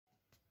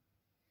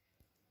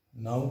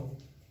Now,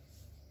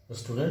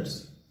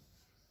 students,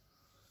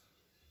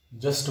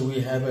 just we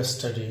have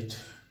studied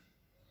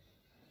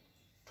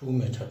two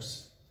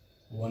methods.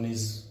 One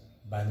is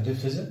binary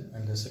fission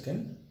and the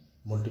second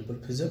multiple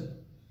fission.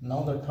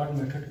 Now the third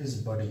method is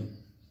budding.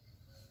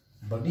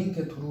 Budding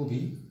के through भी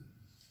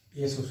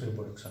asexual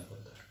reproduction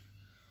होता है.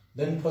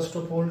 Then first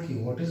of all,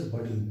 what is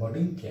budding?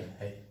 Budding क्या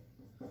है?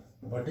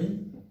 Budding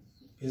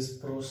is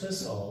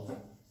process of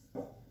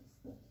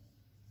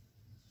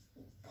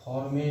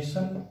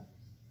formation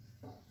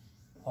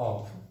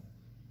of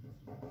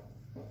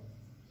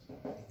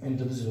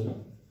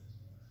individual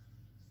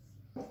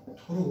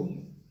through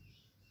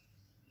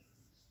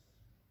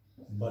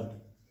bud.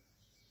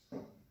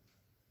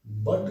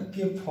 बड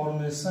के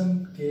formation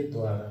के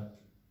द्वारा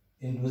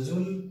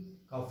individual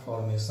का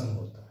फॉर्मेशन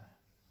होता है.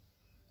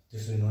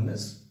 This is known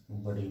as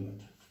budding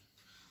method.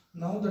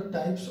 Now the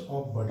types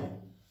of budding.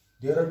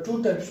 There are two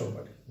types of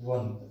budding.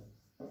 One,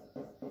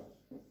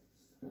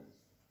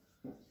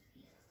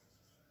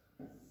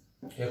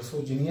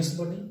 exogenous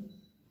budding.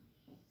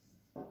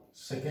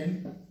 Second,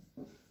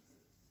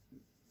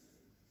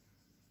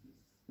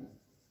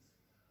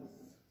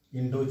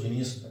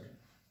 endogenous budding.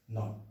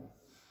 Now,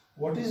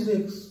 what is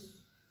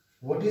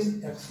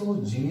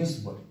exogenous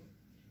budding?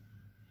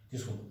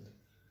 किसको बोलते हैं?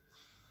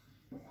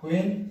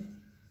 When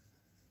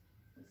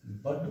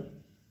bud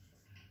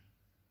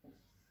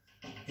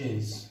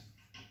is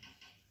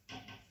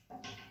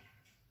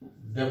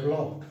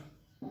developed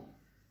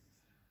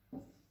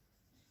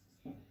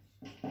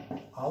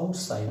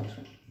outside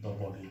the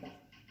body.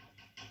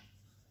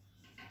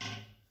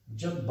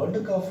 जब बड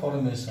का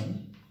formation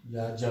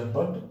या जब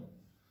बड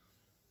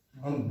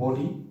हम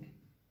body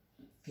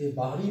के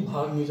बाहरी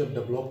भाग में जब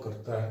डेवलप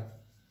करता है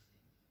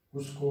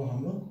उसको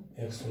हम लोग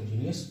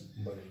एक्सोजीनियस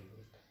बडी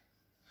बोलते हैं.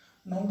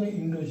 Now the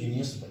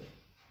endogenous buddy.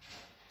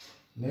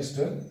 Next,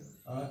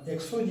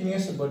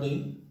 exogenous body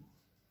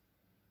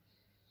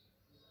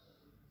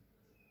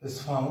is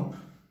found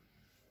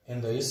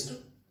in the east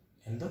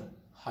in the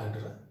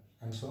hydra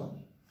and so on.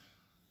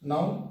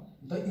 Now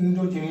the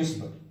endogenous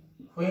bud.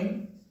 When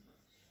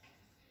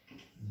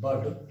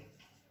bud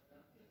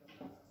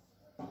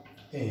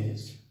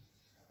is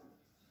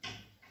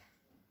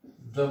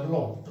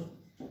developed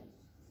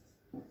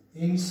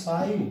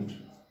inside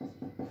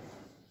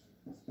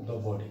the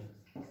body.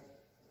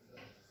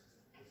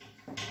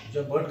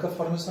 जब बड का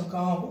formation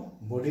कहाँ हो?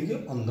 Body के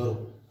अंदर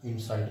हो,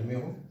 inside में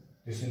हो.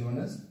 This is known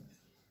as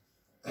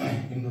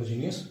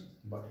endogenous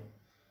body.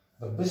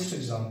 The best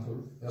example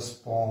is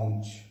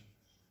sponge.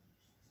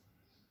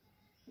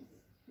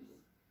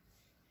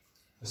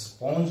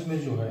 Sponge में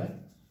जो है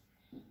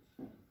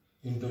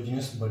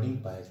इंडोजिनस बडिंग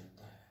पाया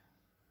जाता है.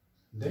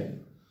 देन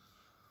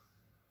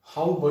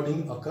हाउ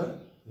बडिंग अकर,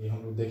 ये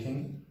हम लोग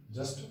देखेंगे.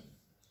 जस्ट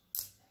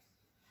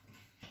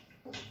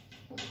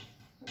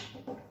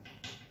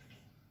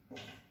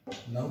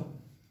नाउ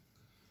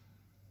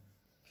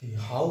कि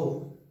how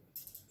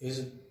is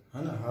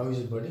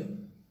budding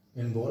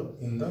involve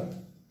in the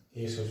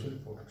asexual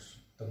reproduction.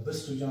 The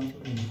best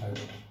example in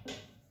hydra.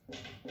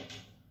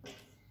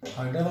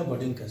 Hydra में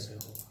बडिंग कैसे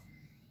होगा?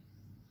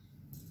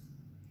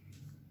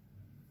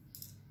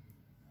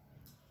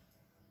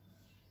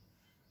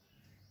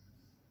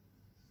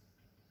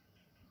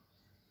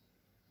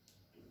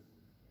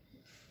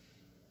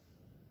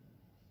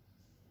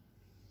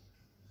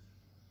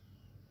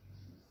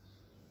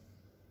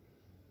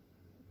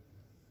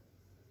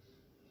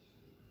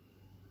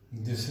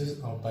 This is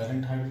our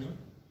parent hydra.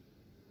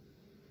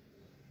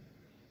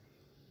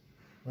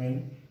 When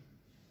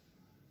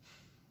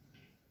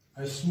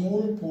a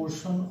small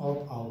portion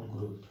of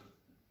outgrowth,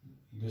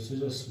 this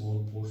is a small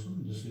portion,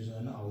 this is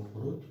an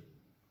outgrowth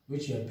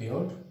which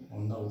appeared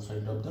on the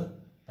outside of the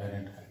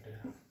parent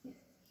hydra.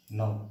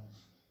 Now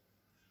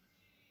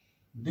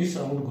this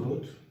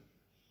outgrowth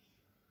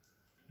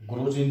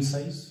grows in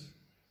size.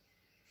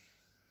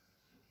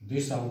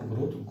 This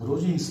outgrowth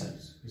grows in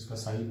size. इसका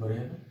size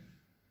बढ़ेगा.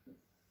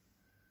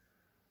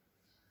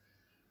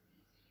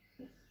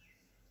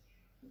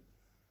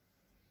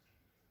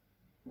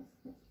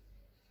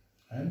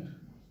 And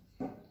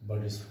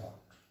bud is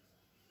formed.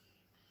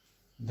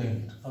 Then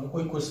अब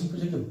कोई question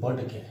पूछे कि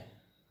बड क्या है?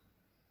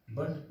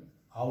 बड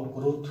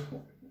outgrowth.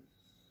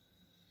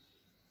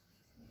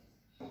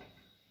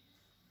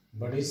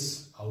 Bud is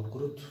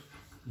outgrowth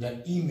या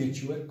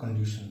immature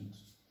condition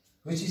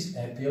which is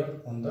appeared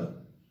on the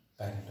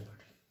parent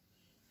body.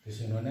 This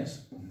is known as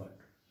bud.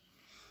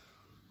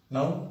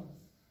 Now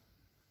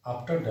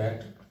after that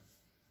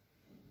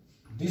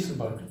this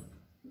bud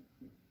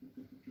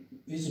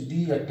is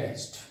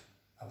detached.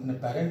 अपने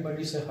parent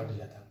body से हट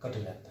जाता है, कट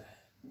जाता है.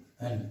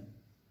 And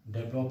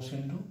develops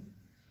into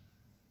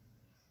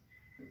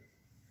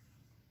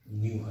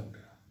new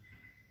hydra.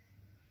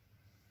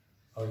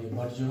 और ये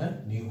बड जो है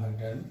न्यू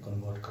हाइड्रा में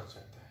कन्वर्ट कर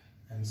जाता है.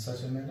 एंड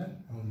सच मैनर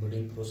हम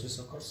budding process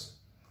occurs.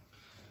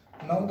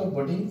 Now the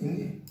budding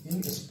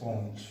in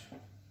sponge.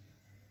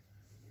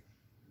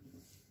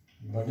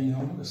 Budding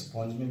हम लोग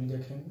स्पॉन्ज में भी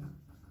देखेंगे.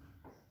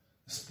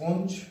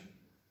 Sponge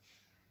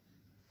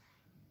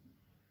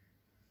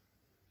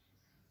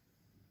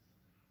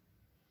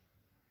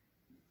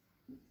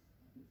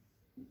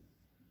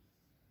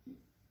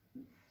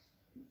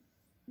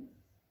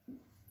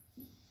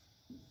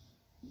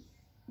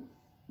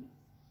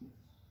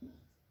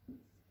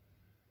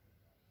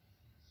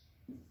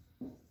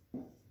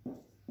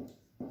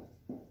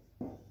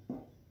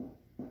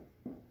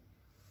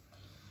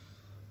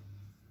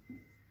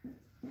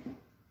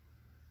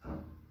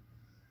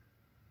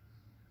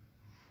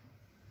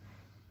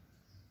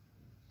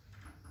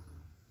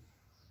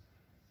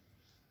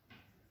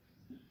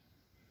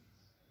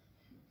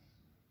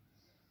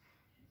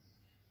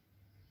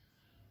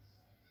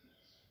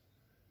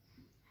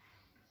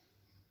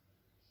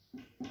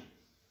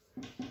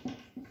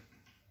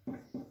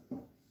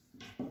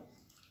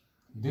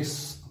this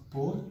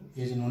pore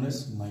is known as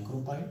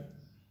micropyle,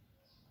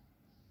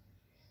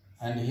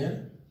 and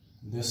here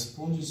the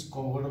sponge is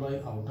covered by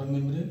outer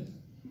membrane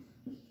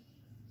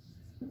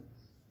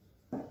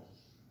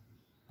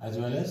as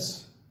well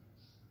as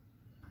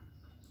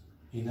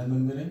inner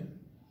membrane,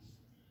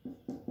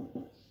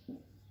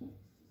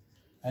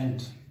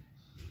 and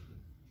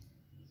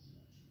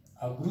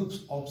a group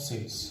of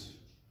cells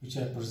which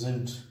are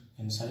present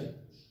inside.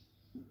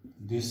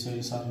 These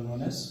cells are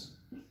known as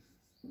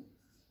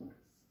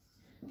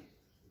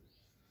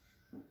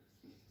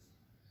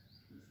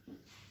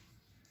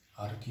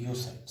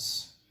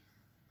archaeocytes,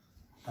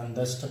 and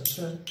the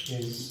structure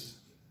is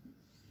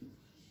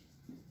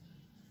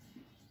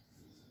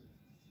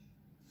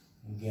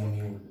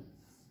gamule.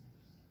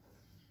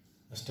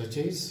 The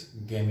structure is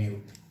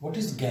gamule. What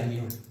is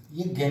gamule?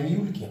 ये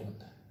gamule क्या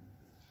होता है?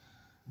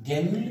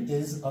 Gamule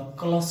is a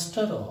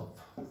cluster of.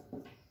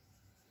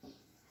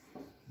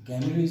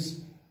 Gamule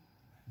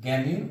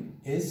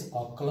is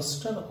a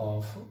cluster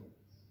of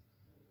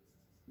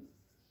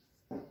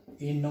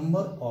a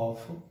number of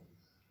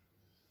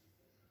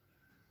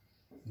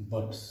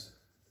buds.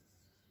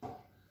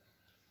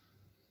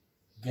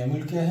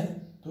 Gamule क्या है?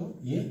 तो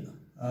ये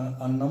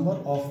a number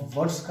of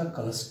buds का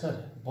cluster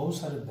है, बहुत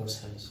सारे buds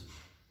हैं इसमें,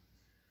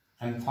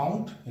 and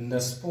found in the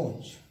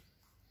sponge.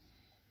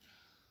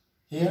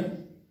 Here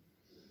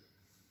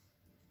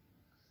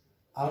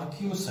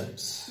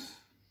archaeocytes,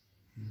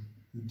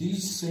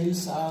 these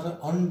cells are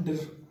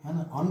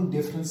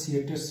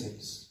undifferentiated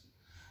cells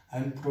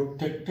and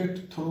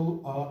protected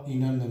through a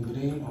inner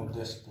membrane of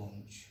the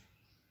sponge.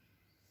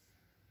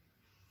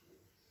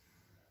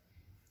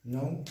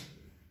 Now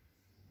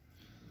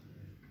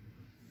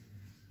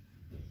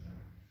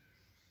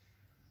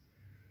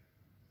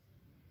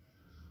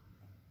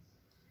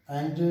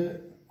and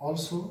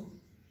also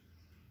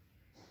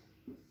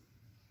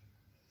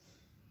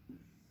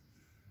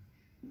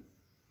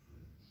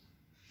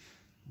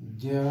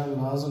there are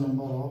large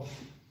number of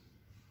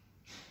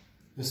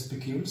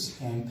spicules.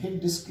 Amphi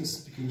disc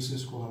spicules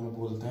इसको हमें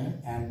बोलते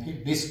हैं. Amphi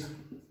disc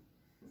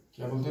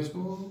क्या बोलते हैं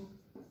इसको?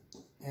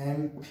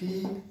 Amphi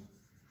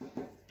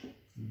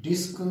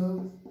disc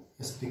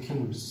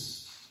spicules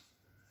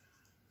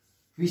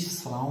which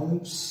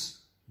surrounds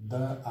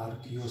the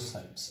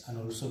archaeocytes and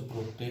also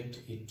protect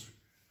it.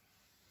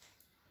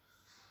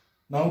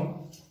 Now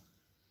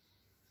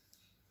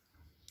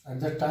at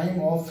the time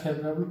of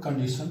favorable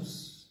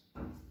conditions,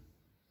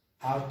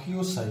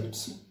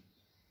 archaeocytes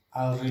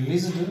are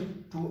released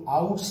to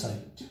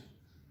outside.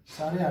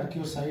 सारे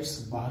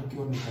archaeocytes बाहर की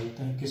ओर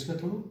निकलते हैं किसके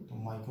थ्रू? तो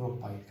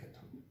माइक्रोपाइल के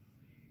through,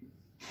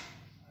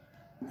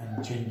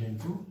 and change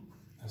into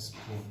a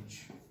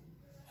sponge.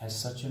 As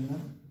such,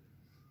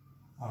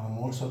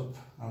 modes of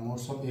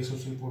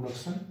asexual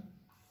production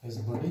is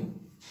budding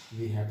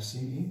we have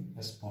seen in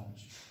a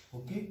sponge.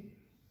 Okay.